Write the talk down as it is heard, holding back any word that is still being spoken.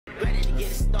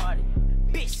started.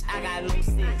 Bitch, I got no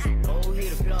sense. Oh,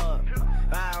 hit the plug.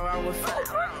 Ride around with 4.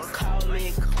 Call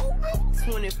me Kobe.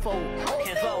 24.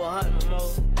 Can't fuck with her no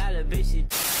more. That little bitch.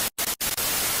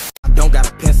 Don't got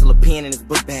a pencil or pen in his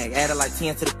book bag. Add it like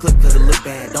 10 to the clip cause it look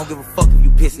bad. Don't give a fuck if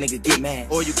you piss, nigga, get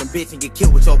mad. Or you can bitch and get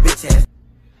killed with your bitch ass.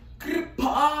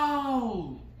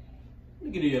 Pow!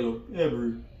 Look at the yellow.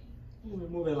 Every.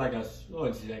 Move it like a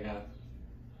sword, Zaga.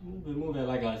 Move it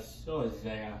like a sword,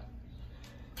 Zaga.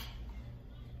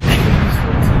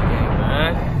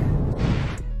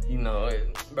 You know,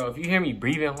 bro, if you hear me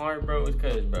breathing hard, bro, it's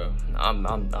cause, bro,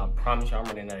 I promise you I'm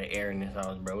running out of air in this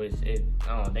house, bro. I don't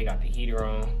know, they got the heater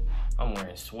on. I'm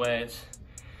wearing sweats.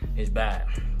 It's bad.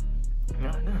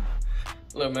 No.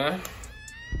 Look, man.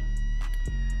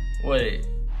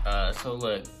 So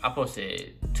look, I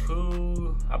posted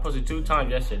 2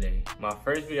 times yesterday. My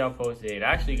first video I posted, it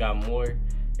actually got more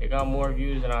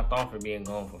views than I thought for being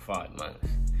gone for 5 months.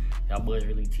 Y'all boys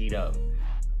really teed up.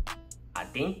 I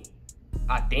think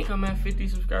I'm at 50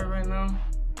 subscribers right now.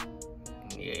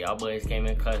 Yeah, y'all boys came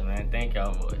in clutch, man. Thank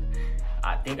y'all boys.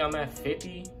 I think I'm at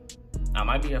 50. I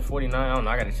might be at 49. I don't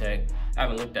know. I gotta check. I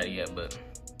haven't looked at it yet, but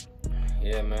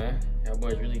yeah, man. Y'all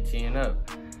boys really teeing up.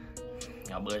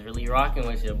 Y'all boys really rocking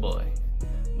with your boy.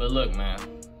 But look, man.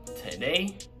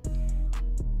 Today,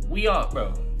 we all,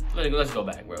 bro. Let's go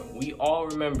back, bro. We all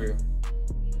remember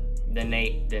the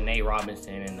Nate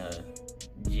Robinson and the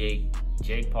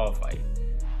Jake Paul fight.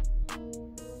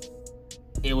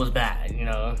 It was bad, you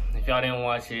know. If y'all didn't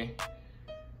watch it,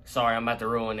 sorry, I'm about to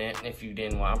ruin it. If you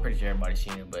didn't watch, I'm pretty sure everybody's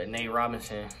seen it. But Nate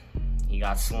Robinson, he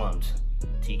got slumped.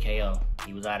 TKO.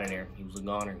 He was out of there. He was a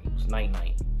goner. He was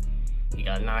night-night. He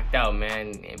got knocked out,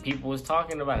 man. And people was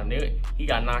talking about him. He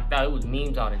got knocked out. It was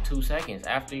memes out in 2 seconds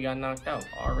after he got knocked out.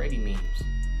 Already memes.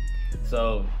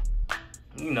 So,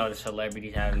 you know, the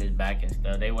celebrities having his back and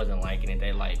stuff, they wasn't liking it.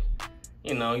 They like,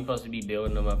 you know, he's supposed to be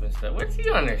building them up and stuff, which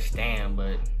you understand,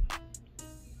 but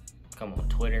come on,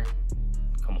 Twitter.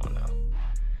 Come on now.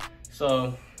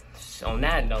 So, on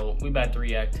that note, we about to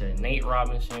react to Nate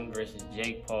Robinson versus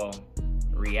Jake Paul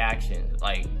reactions,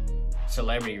 like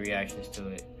celebrity reactions to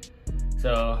it.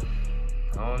 So,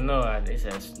 I don't know. They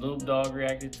said Snoop Dogg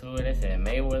reacted to it. They said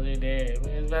Mayweather did.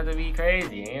 It's about to be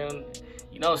crazy.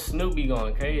 You know Snoop be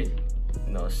going crazy.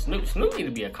 You know, Snoop need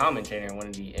to be a commentator in one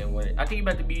of the. I think he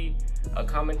about to be a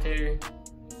commentator.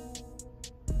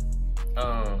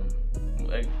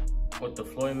 Like with the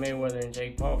Floyd Mayweather and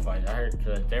Jake Paul fight. I heard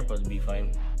they're supposed to be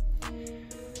fighting.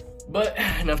 But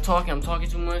enough talking. I'm talking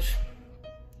too much.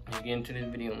 Let's get into this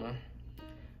video, man.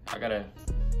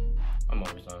 I'm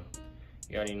over time.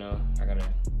 You already know.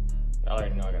 Y'all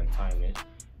already know I gotta time this.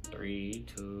 3,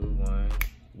 2, 1.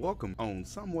 Welcome. On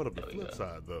somewhat of the flip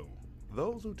side, though,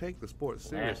 those who take the sport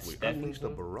seriously unleashed a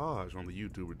barrage on the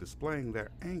YouTuber displaying their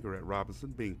anger at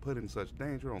Robinson being put in such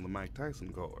danger on the Mike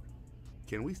Tyson card.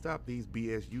 Can we stop these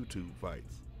BS YouTube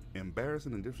fights?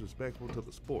 Embarrassing and disrespectful to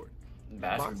the sport.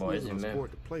 Basketball isn't a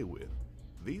sport to play with.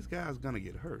 These guys gonna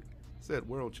get hurt, said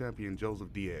world champion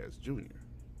Joseph Diaz Jr.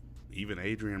 Even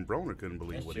Adrian Broner couldn't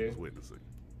believe what he was witnessing.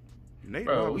 Nate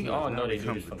Robinson we all know they do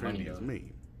becomes this the for money, trendiest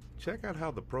meme. Check out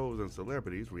how the pros and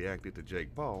celebrities reacted to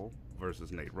Jake Paul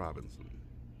versus Nate Robinson.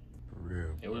 For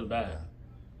real. It was bad.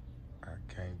 I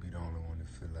can't be the only one to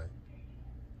feel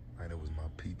like it was my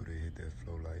people that hit that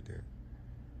flow like that.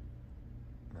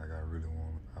 Like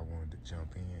I wanted to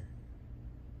jump in.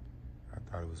 I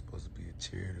thought it was supposed to be a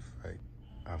charity fight.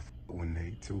 I f with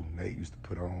Nate too. Nate used to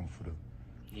put on for the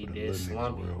little niggas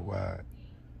worldwide.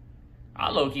 I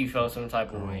low-key felt some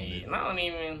type of way, and I don't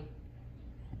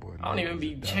even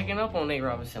be checking up on Nate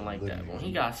Robinson like that. When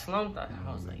he got slumped, I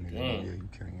was like, damn. Yeah, you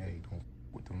can't, hey, don't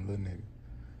with them little niggas.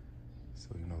 So,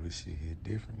 you know, this shit here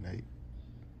different, Nate.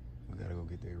 We gotta go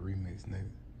get that remix,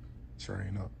 nigga.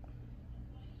 Train up.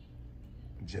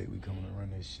 Jake, we coming to run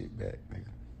that shit back,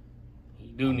 nigga. He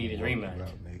do need his rematch.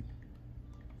 Nate.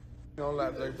 Don't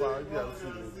lie, Jake Paul. You gotta see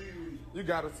me. You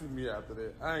gotta see me after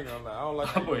that. I ain't gonna lie. I don't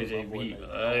like My boy JB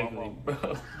ugly, bro.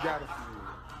 You gotta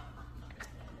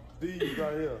see me. These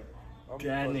right here.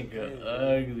 That nigga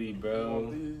ugly,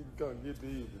 bro. These, you gonna get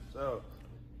these for sure.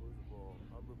 First of all,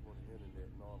 I look on the internet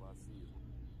and all I see is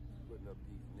putting up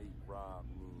these Nate Rob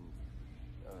memes.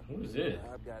 Who is this?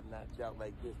 I got knocked out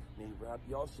like this. Nate Rob,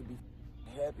 y'all should be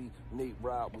happy Nate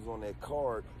Rob was on that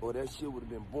card, or that shit would have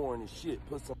been boring as shit.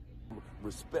 Put some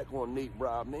respect on Nate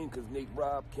Rob name, because Nate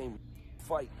Rob came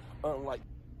fight, unlike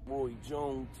Roy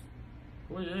Jones.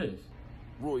 Who is this?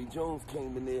 Roy Jones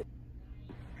came in there,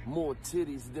 more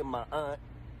titties than my aunt.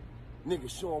 Nigga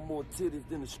showing more titties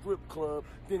than the strip club.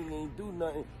 Then he ain't do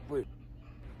nothing but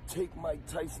take Mike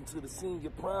Tyson to the senior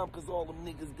prime because all them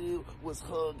niggas did was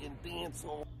hug and dance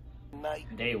all night.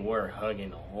 They were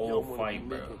hugging the whole fight,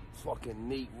 bro. Fucking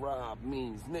Nate Robb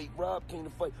means. Nate Robb came to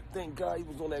fight. Thank God he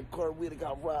was on that card where they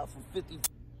got robbed for $50.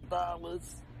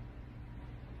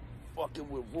 Fucking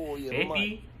with Roy and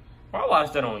Mike. I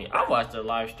watched that on. I watched the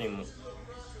live stream. This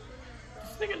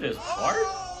nigga just fart.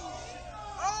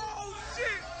 Oh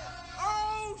shit!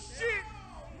 Oh shit!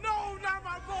 No, not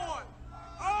my boy.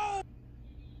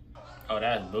 Oh,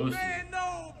 that's Boosie. Man,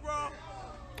 no, bro. Oh,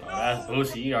 that's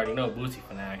Boosie. You already know Boosie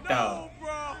finna act out.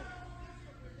 Bro.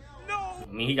 No. I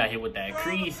mean, he got hit with that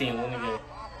Creed scene when nigga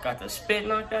got the spit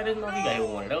knocked out his mouth. He got hit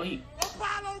with one of those.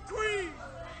 Apollo Creed.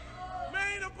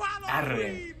 Man, Apollo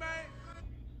Creed, man.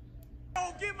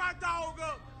 Oh, get my dog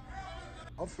up.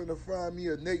 I'm finna find me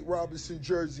a Nate Robinson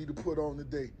jersey to put on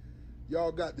today.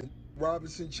 Y'all got the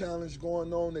Robinson challenge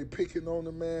going on. They picking on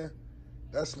the man.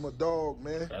 That's my dog,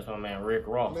 man. That's my man Rick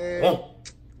Ross. Man,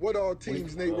 what all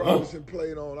teams Nate Robinson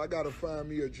played on? I gotta find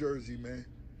me a jersey, man.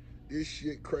 This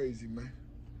shit crazy, man.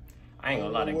 I ain't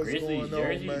gonna lie, the Grizzlies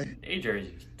jersey, they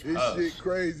jerseys tough. This shit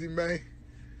crazy, man.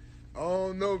 I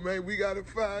don't know, man. We gotta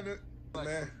find it,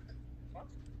 man.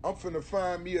 I'm finna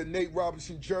find me a Nate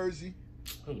Robinson jersey.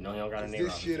 You know he don't got a Nate This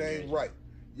Robinson shit ain't jersey. right.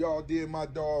 Y'all did my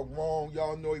dog wrong.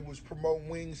 Y'all know he was promoting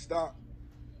Wingstop.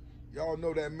 Y'all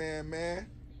know that man.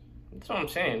 That's what I'm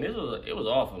saying. It was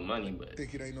all for money, but I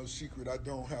think it ain't no secret I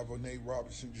don't have a Nate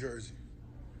Robinson jersey.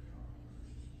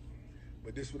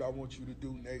 But this is what I want you to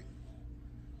do, Nate.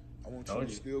 I want you to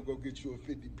still go get you a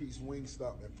 50-piece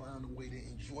Wingstop and find a way to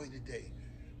enjoy the day.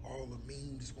 All the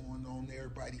memes going on,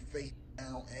 everybody face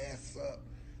down, ass up.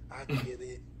 I get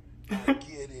it. I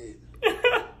get it.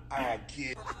 I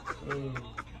get it.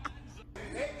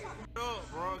 Get up,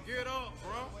 bro. Get up,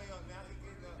 bro.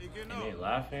 He getting up. They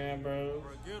laughing at, bro.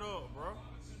 Get up, bro.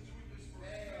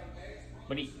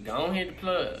 But he don't hit the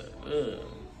plug. Ugh.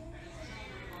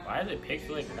 Why is it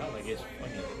pixelated out like it's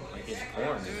fucking like it's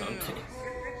porn or something?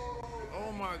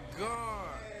 Oh my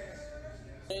god.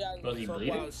 Was he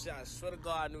bleeding? I swear to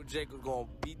God, I knew Jake was gonna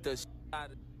beat the shit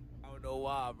out of. I don't know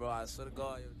why, bro. I swear to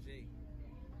God, yo, Jake.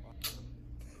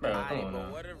 Bro, come on now.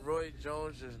 What if Roy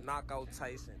Jones just knock out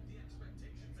Tyson?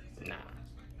 Nah.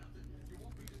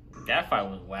 That fight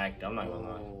was whacked. I'm not gonna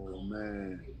lie. Oh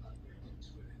man.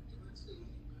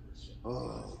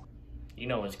 Oh. You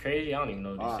know what's crazy? I don't even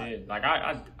know what this is. Like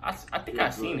I think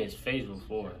I've seen his face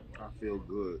before. I feel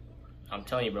good. I'm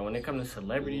telling you, bro. When it comes to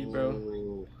celebrities,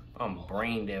 bro, I'm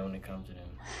brain dead when it comes to them.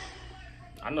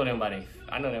 I know them by their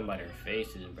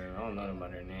faces, bro. I don't know them by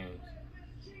their names.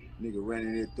 Nigga ran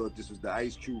in there, thought this was the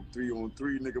Ice Cube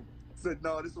 3-on-3. Nigga said,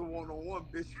 "No, this is 1-on-1,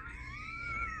 bitch."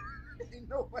 Ain't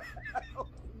no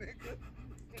else, nigga.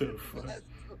 The fuck?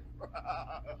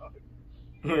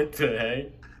 What the heck?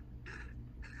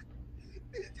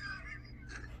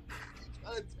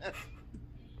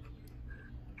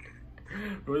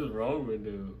 What's wrong with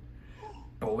dude?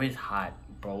 Bro, it's hot.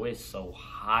 Bro, it's so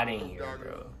hot in here,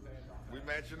 bro. We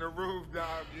matching the roof,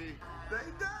 dog. They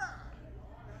died.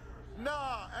 Nah,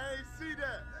 I ain't see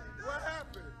that. What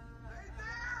happened?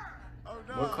 Oh,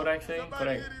 no. What Kodak say?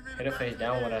 Kodak hit her face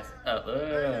down with us. Yeah,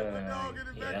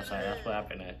 that's right. That's what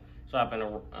happened. That's what happened.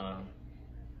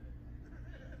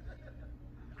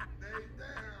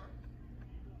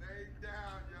 They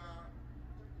down, y'all.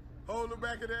 Hold the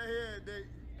back of their head, Nate.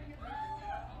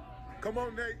 Come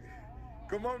on, Nate.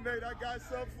 Come on, Nate. I got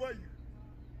something for you.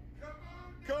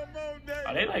 Come on, Nate.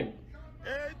 Are they like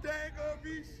everything gonna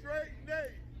be straight,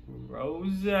 Nate?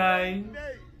 Rose? Nate.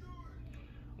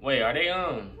 Wait, are they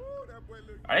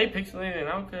pixelating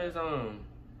out cause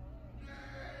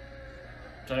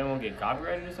so they won't get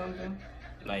copyrighted or something?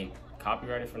 Like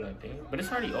copyrighted from that thing? But it's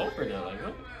already over though, like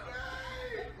what?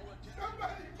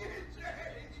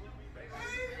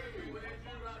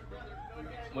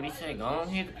 What'd he say? Go on,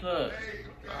 hit the plug.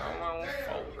 I want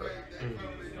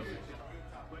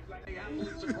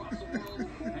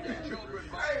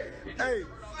Hey.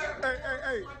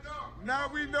 Now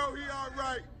we know he all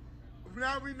right.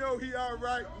 Now we know he all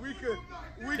right.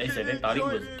 They said they thought he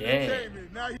was dead.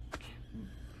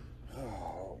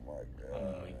 Oh my god. Oh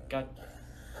my god.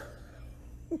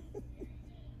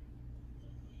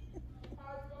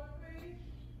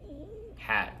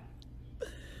 Hat.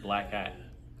 Black hat.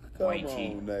 White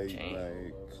tee.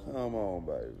 Nate. Come on,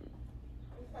 baby.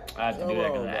 I have to do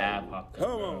that because the ad popped up.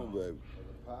 Come on, baby.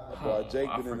 That boy Jake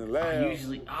been in the lab.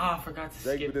 I forgot to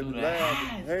Jake skip been in through the that. lab with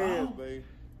his hands, baby.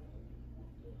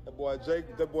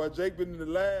 That boy Jake been in the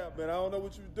lab, man. I don't know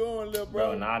what you doing, little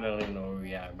bro. Bro, I don't even know where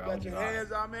we at, bro. Got your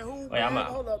hands out, man. Who? Wait, man?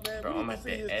 Hold up, man. Bro, I'm at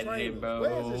the edit, bro.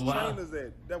 Where's his trainers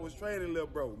at? That was training little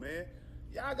bro, man.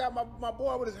 Y'all got my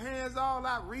boy with his hands all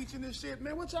out reaching and shit.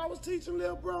 Man, what y'all was teaching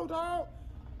little bro, dog?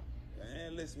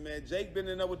 Man, listen, man. Jake been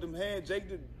in there with them hands. Jake,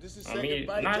 this is second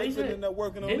fight. Jake been in there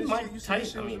working on this shit. You see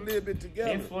this shit was a little bit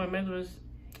together. Didn't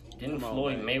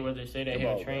Floyd Mayweather say that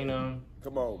he'll train on?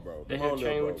 Come on, bro. They he'll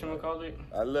train with whatchamacallit?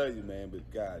 I love you, man, but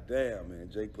goddamn, man,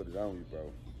 Jake put it on you,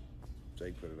 bro.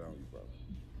 Jake put it on you, bro.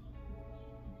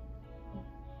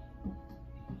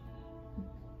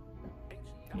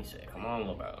 He said, come on,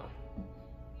 LeBron.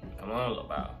 Come on,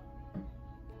 LeBron.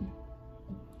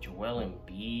 Joel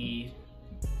Embiid,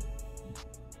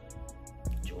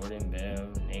 Jordan Bell,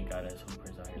 they got us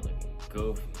hoopers out here looking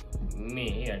goofy.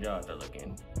 Me, he got y'all out there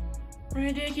looking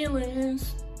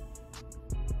ridiculous.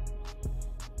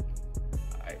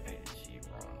 I paid to see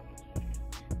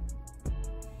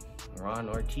Ron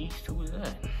Ortiz, who was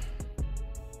that?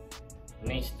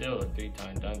 And he's still a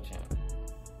 3-time dunk champ.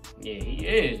 Yeah, he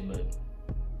is, but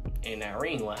in that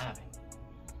ring, what happened?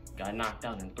 Got knocked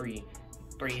out in three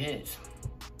hits.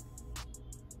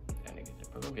 That nigga,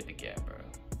 go get the gap, bro.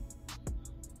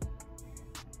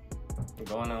 You're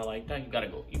going out like that, you gotta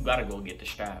go get the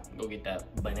strap. Go get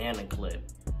that banana clip.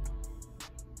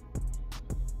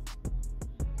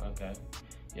 Okay.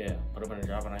 Yeah, put up in the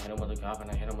drop and I hit him with a cop and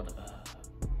I hit him with a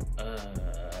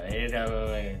hit that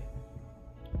way.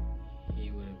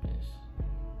 He would have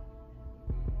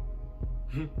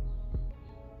missed.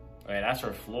 Wait, that's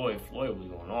for Floyd. Floyd was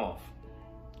going off.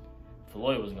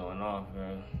 Floyd was going off,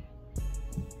 bro.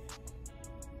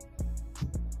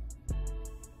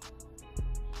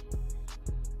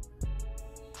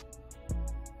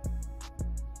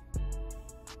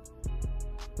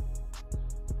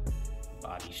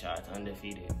 Body shots,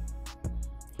 undefeated.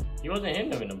 He wasn't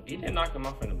hitting him in the. He didn't knock him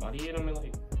off in the body. He hit him in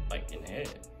like in the head.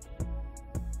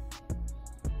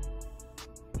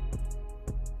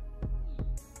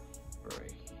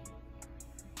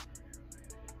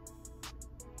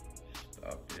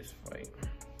 Stop this fight.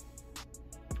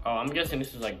 Oh, I'm guessing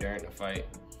this is like during the fight.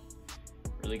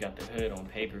 Really got the hood on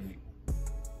pay-per-view.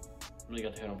 Really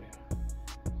got the hood on pay-per-view.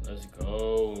 Let's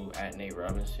go at Nate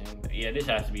Robinson. Yeah, this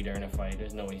has to be during the fight.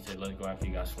 There's no way he said let's go after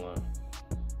he got slung.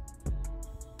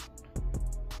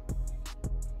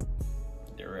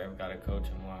 The ref gotta coach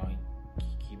him while he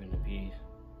keeping the peace.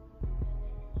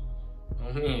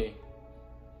 Oh man.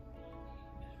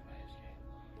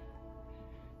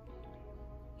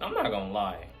 I'm not gonna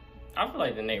lie. I feel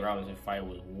like the Nate Robinson fight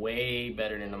was way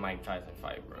better than the Mike Tyson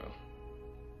fight, bro.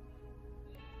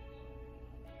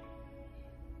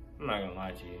 I'm not gonna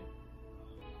lie to you.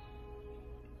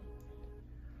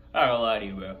 I'm not gonna lie to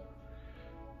you, bro.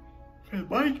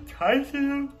 Mike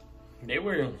Tyson, they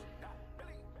were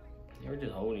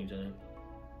just holding each other.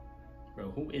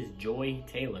 Bro, who is Joy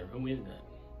Taylor? Who is that?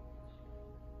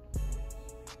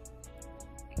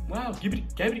 Wow, give it.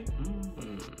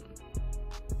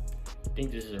 I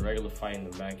think this is a regular fight in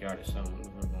the backyard or something.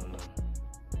 We're going to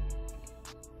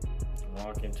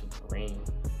walk into the ring.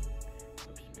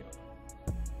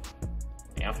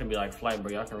 Yeah, I'm gonna be like Flight,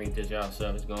 bro. Y'all can read this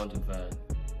yourself. It's going too fast.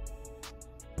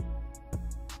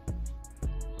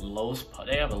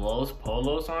 They have a Los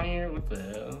Polos on here? What the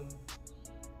hell?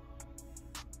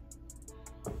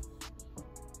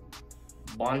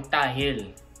 Bonta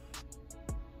Hill.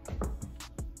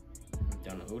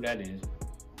 Don't know who that is.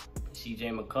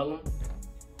 CJ McCollum.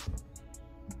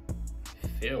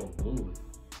 Phil Booth.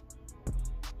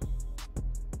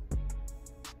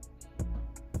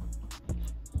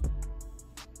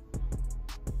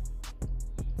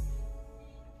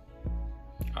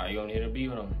 Are you gonna hit a beat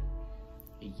with him?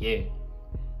 Yeah.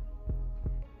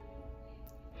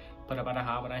 Put up at a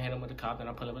hop and I hit him with the cop, then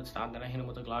I pull up and stop, then I hit him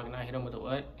with the Glock, and I hit him with the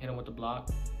what? Hit him with the block.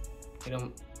 Hit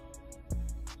him.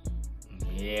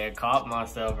 Yeah, caught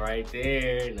myself right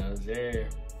there. No, sir.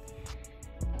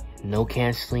 No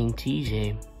canceling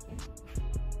TJ.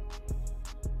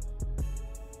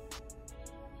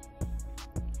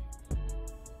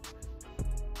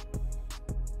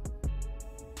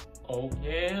 Oh,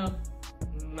 yeah.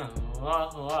 No.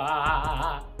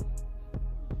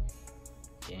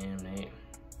 Damn, Nate.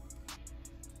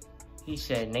 He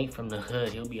said Nate from the hood,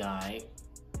 he'll be alright.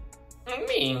 I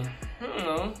mean, I don't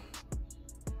know.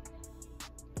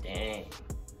 Dang.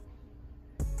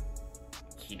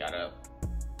 He got up.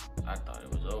 I thought it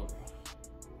was over.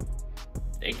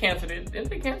 They canceled it. Didn't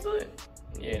they cancel it?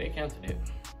 Yeah, they canceled it.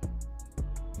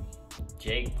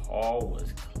 Jake Paul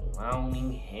was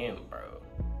clowning him, bro.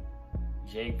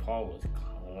 Jake Paul was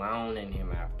clowning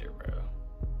him after, bro.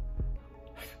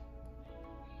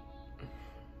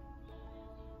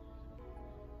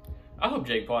 I hope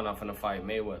Jake Paul not finna fight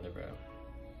Mayweather, bro.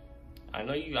 I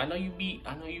know you beat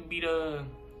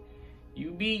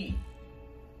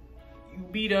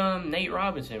beat Nate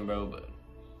Robinson, bro, but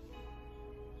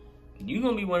you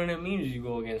gonna be one of them memes you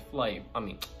go against Flight.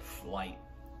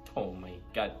 Oh my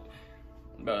god,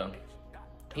 bro.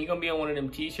 He gonna be on one of them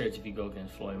t-shirts if you go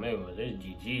against Floyd Mayweather. There's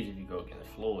GGs if you go against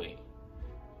Floyd.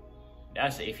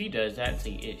 That's if he does that,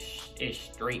 see, it's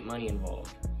straight money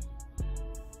involved.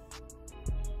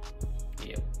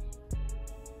 Yeah.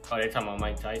 Oh, they're talking about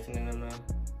Mike Tyson and them now?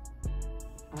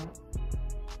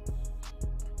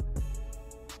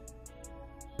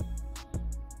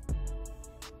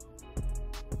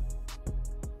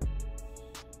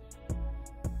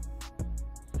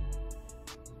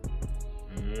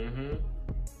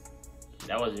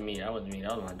 That wasn't me. That was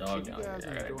my dog down there. I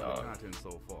got a dog.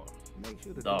 So far, make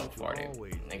sure to Dog farted.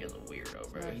 Nigga's a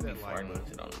weirdo, bro. He be farting and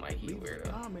shit on the mic. He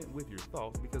weirdo. Comment with your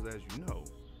thoughts because, as you know,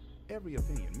 every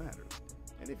opinion matters.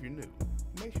 And if you're new,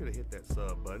 make sure to hit that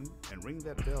sub button and ring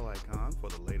that bell icon for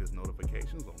the latest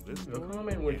notifications on this story.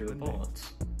 Comment with your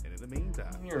thoughts. And in the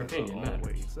meantime, your opinion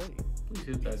matters. Please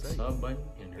hit that sub button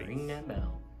and ring that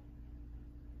bell.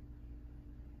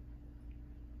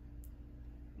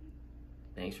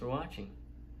 Thanks for watching.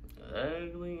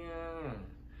 Ugly.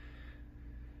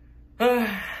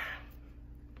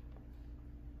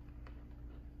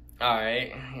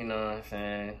 Alright, you know what I'm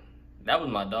saying? That was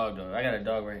my dog, though. I got a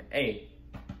dog right. Hey,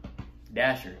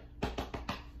 Dasher.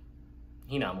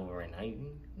 He not moving right now. He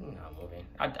not moving.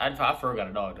 I forgot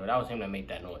a dog, though. That was him that made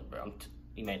that noise, bro.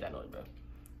 He made that noise, bro.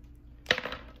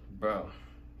 Bro.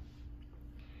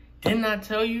 Didn't I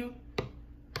tell you?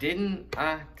 Didn't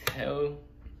I tell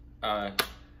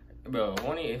bro,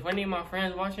 if any of my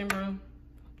friends watching, bro,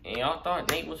 and y'all thought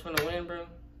Nate was finna win, bro,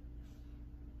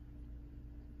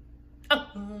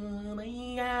 oh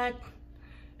my god,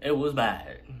 it was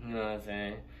bad. You know what I'm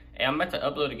saying? Hey, I'm about to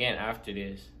upload again after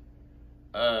this.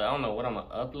 I don't know what I'm gonna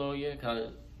upload yet,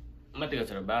 cause I'm about to go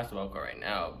to the basketball court right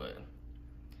now, but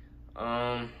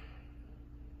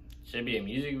should it be a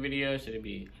music video? Should it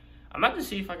be? I'm about to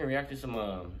see if I can react to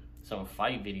some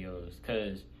fight videos,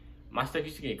 cause my stuff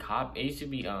used to get it used to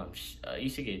be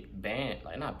used to get banned,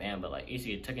 like not banned, but like it used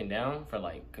to get taken down for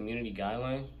like community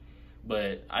guidelines.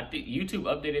 But I think YouTube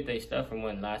updated their stuff from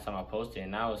when last time I posted,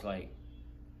 and now it's like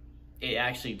it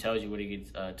actually tells you what it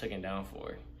gets taken down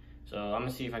for. So I'm gonna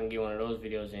see if I can get one of those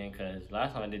videos in, cause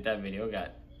last time I did that video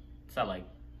it's at like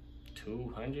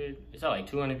 200. It's at like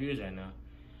 200 views right now.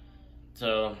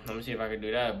 So I'm gonna see if I can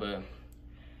do that. But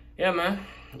yeah, man,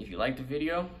 if you like the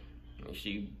video, make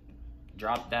sure you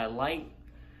drop that like,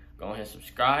 go ahead and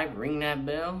subscribe, ring that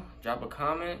bell, drop a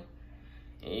comment,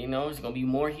 and you know, it's gonna be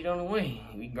more heat on the way.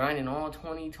 We grinding all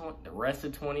 2020, the rest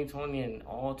of 2020 and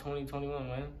all 2021,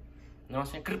 man. You know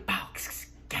what I'm saying?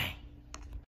 Gang.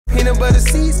 Peanut butter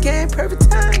seeds came perfect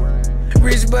time.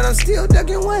 Rich, but I'm still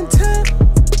ducking one time.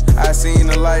 I seen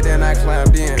the light and I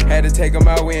climbed in. Had to take them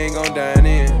out, we ain't gon' dine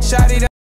in. Shotty